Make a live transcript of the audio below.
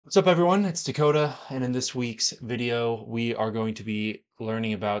What's up, everyone? It's Dakota, and in this week's video, we are going to be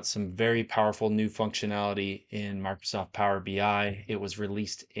learning about some very powerful new functionality in Microsoft Power BI. It was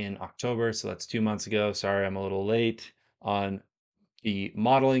released in October, so that's 2 months ago. Sorry, I'm a little late. On the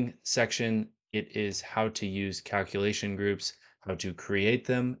modeling section, it is how to use calculation groups, how to create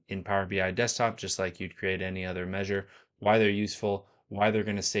them in Power BI Desktop, just like you'd create any other measure, why they're useful, why they're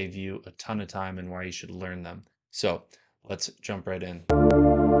going to save you a ton of time, and why you should learn them. So let's jump right in.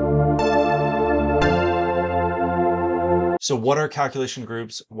 So what are calculation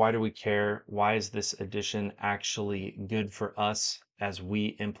groups? Why do we care? Why is this addition actually good for us as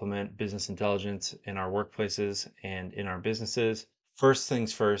we implement business intelligence in our workplaces and in our businesses? First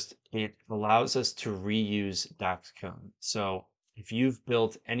things first, it allows us to reuse DAX code. So if you've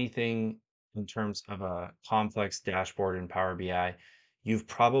built anything in terms of a complex dashboard in Power BI, you've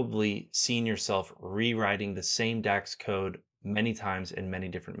probably seen yourself rewriting the same DAX code many times in many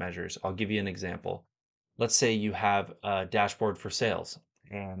different measures. I'll give you an example. Let's say you have a dashboard for sales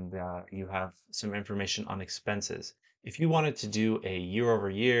and you have some information on expenses. If you wanted to do a year over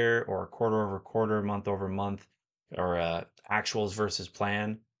year or quarter over quarter, month over month, or actuals versus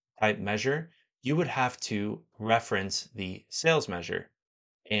plan type measure, you would have to reference the sales measure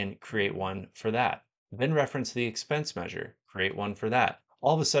and create one for that. Then reference the expense measure, create one for that.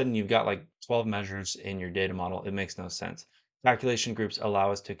 All of a sudden, you've got like 12 measures in your data model. It makes no sense. Calculation groups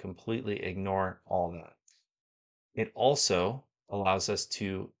allow us to completely ignore all that. It also allows us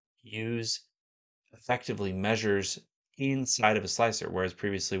to use effectively measures inside of a slicer, whereas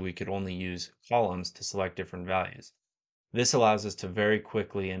previously we could only use columns to select different values. This allows us to very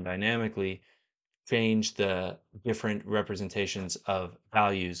quickly and dynamically change the different representations of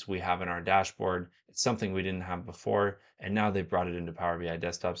values we have in our dashboard. It's something we didn't have before, and now they've brought it into Power BI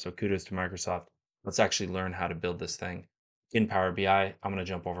Desktop. So kudos to Microsoft. Let's actually learn how to build this thing in Power BI. I'm going to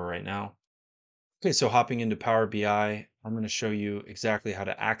jump over right now. Okay, so hopping into Power BI, I'm going to show you exactly how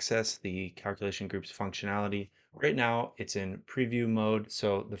to access the calculation groups functionality. Right now, it's in preview mode.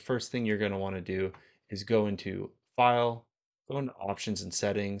 So the first thing you're going to want to do is go into File, go into Options and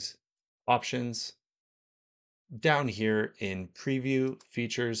Settings, Options. Down here in Preview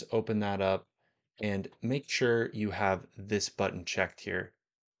Features, open that up and make sure you have this button checked here,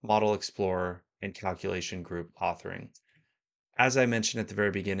 Model Explorer and Calculation Group Authoring. As I mentioned at the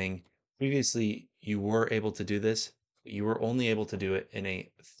very beginning, previously you were able to do this, but you were only able to do it in a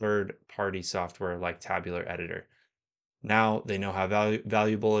third-party software like Tabular Editor. Now they know how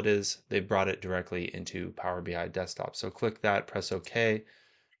valuable it is. They brought it directly into Power BI Desktop. So click that, press OK,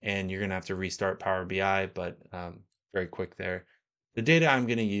 and you're going to have to restart Power BI, but very quick there. The data I'm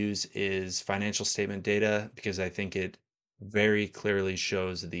going to use is financial statement data because I think it very clearly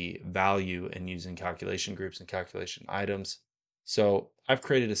shows the value in using calculation groups and calculation items. So I've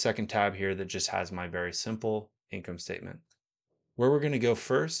created a second tab here that just has my very simple income statement. Where we're going to go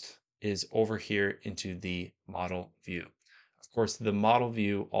first is over here into the model view. Of course, the model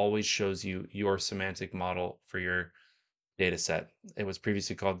view always shows you your semantic model for your data set. It was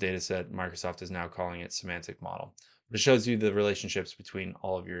previously called data set. Microsoft is now calling it semantic model. It shows you the relationships between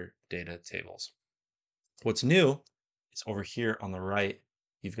all of your data tables. What's new is over here on the right,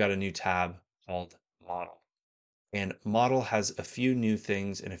 you've got a new tab called model. And model has a few new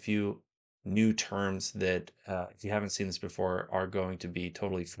things and a few new terms that, if you haven't seen this before, are going to be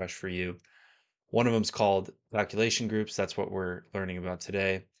totally fresh for you. One of them is called calculation groups. That's what we're learning about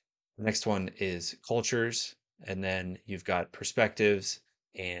today. The next one is cultures. And then you've got perspectives,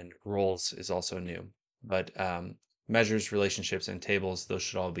 and roles is also new. But measures, relationships, and tables, those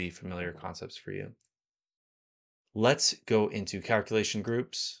should all be familiar concepts for you. Let's go into calculation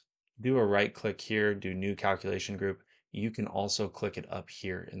groups. Do a right click here, do new calculation group. You can also click it up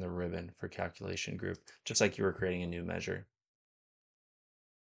here in the ribbon for calculation group, just like you were creating a new measure.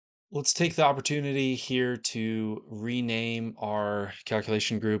 Let's take the opportunity here to rename our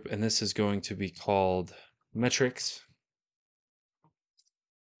calculation group, and this is going to be called metrics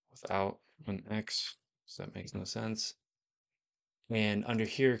without an X, so that makes no sense. And under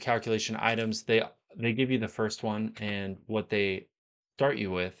here, calculation items, they give you the first one, and what they start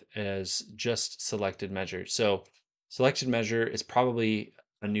you with is just selected measure. So selected measure is probably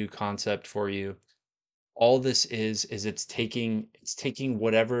a new concept for you. All this is it's taking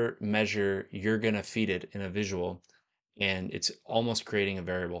whatever measure you're gonna feed it in a visual, and it's almost creating a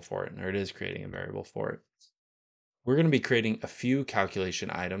variable for it, or it is creating a variable for it. We're going to be creating a few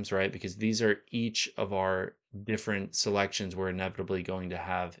calculation items, right? Because these are each of our different selections we're inevitably going to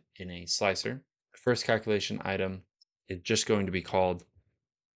have in a slicer. The first calculation item is just going to be called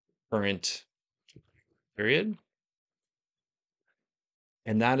current period.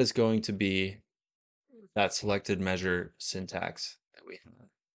 And that is going to be that selected measure syntax that we have.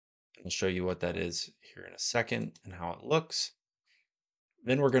 I'll show you what that is here in a second and how it looks.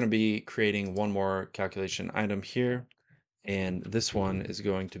 Then we're going to be creating one more calculation item here. And this one is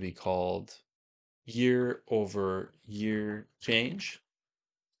going to be called year over year change.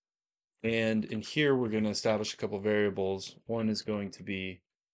 And in here, we're going to establish a couple variables. One is going to be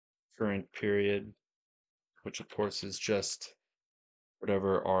current period, which of course is just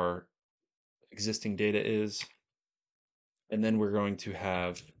whatever our existing data is. And then we're going to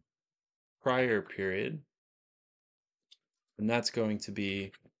have prior period, and that's going to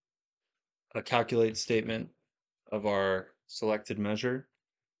be a calculate statement of our selected measure.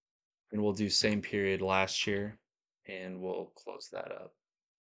 And we'll do same period last year, and we'll close that up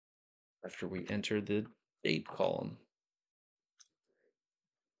after we enter the date column.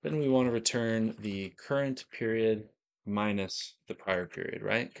 Then we want to return the current period minus the prior period,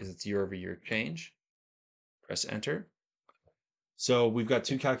 right? Because it's year over year change. Press enter. So we've got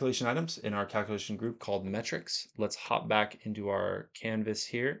two calculation items in our calculation group called metrics. Let's hop back into our canvas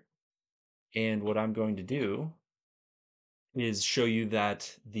here. And what I'm going to do is show you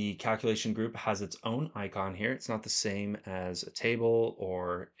that the calculation group has its own icon here. It's not the same as a table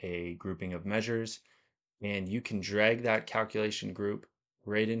or a grouping of measures. And you can drag that calculation group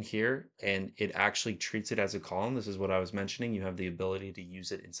right in here, and it actually treats it as a column. This is what I was mentioning. You have the ability to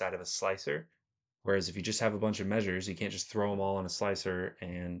use it inside of a slicer. Whereas if you just have a bunch of measures, you can't just throw them all in a slicer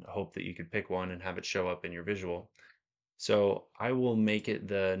and hope that you could pick one and have it show up in your visual. So I will make it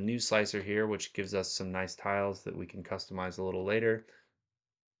the new slicer here, which gives us some nice tiles that we can customize a little later.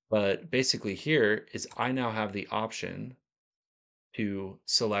 But basically here is I now have the option to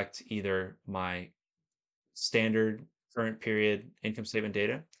select either my standard current period income statement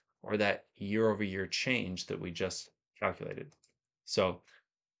data or that year over year change that we just calculated. So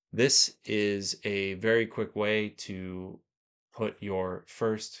this is a very quick way to put your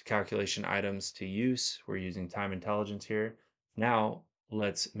first calculation items to use. We're using time intelligence here. Now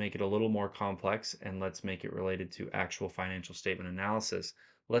let's make it a little more complex and let's make it related to actual financial statement analysis.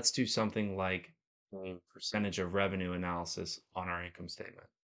 Let's do something like a percentage of revenue analysis on our income statement.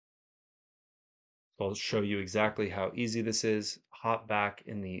 So I'll show you exactly how easy this is. Hop back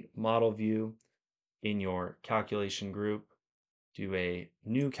in the model view in your calculation group, do a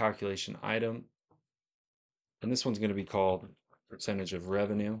new calculation item, and this one's going to be called percentage of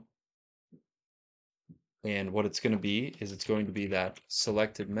revenue. And what it's going to be is it's going to be that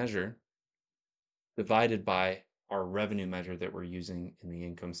selected measure divided by our revenue measure that we're using in the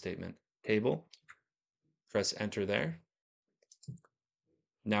income statement table. Press enter there.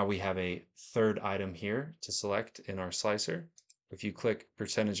 Now we have a third item here to select in our slicer. If you click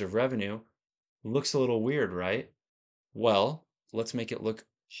percentage of revenue, it looks a little weird, right? Well, let's make it look a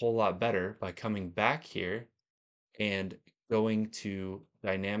whole lot better by coming back here and going to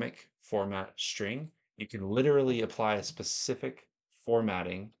dynamic format string. You can literally apply a specific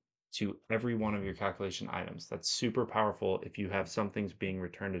formatting to every one of your calculation items. That's super powerful if you have some things being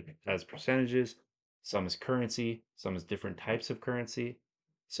returned as percentages, some as currency, some as different types of currency.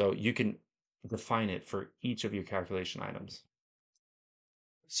 So you can define it for each of your calculation items.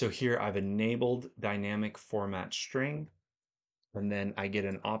 So here I've enabled dynamic format string, and then I get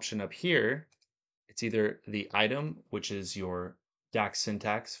an option up here. It's either the item, which is your DAX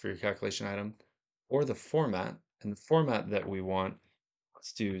syntax for your calculation item, or the format. And the format that we want,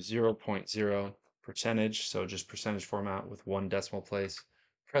 let's do 0.0 percentage. So just percentage format with one decimal place.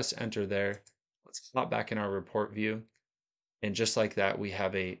 Press enter there. Let's hop back in our report view. And just like that, we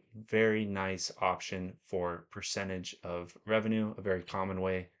have a very nice option for percentage of revenue, a very common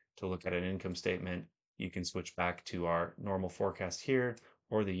way to look at an income statement. You can switch back to our normal forecast here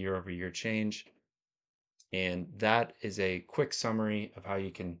or the year over year change. And that is a quick summary of how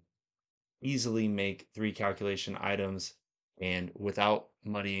you can easily make three calculation items and without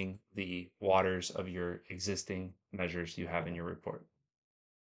muddying the waters of your existing measures you have in your report.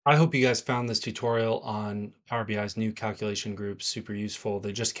 I hope you guys found this tutorial on Power BI's new calculation group super useful.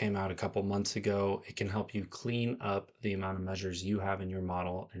 They just came out a couple months ago. It can help you clean up the amount of measures you have in your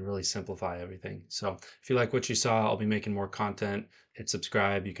model and really simplify everything. So if you like what you saw, I'll be making more content. Hit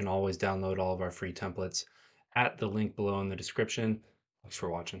subscribe. You can always download all of our free templates at the link below in the description. Thanks for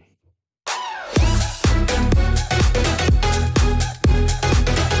watching.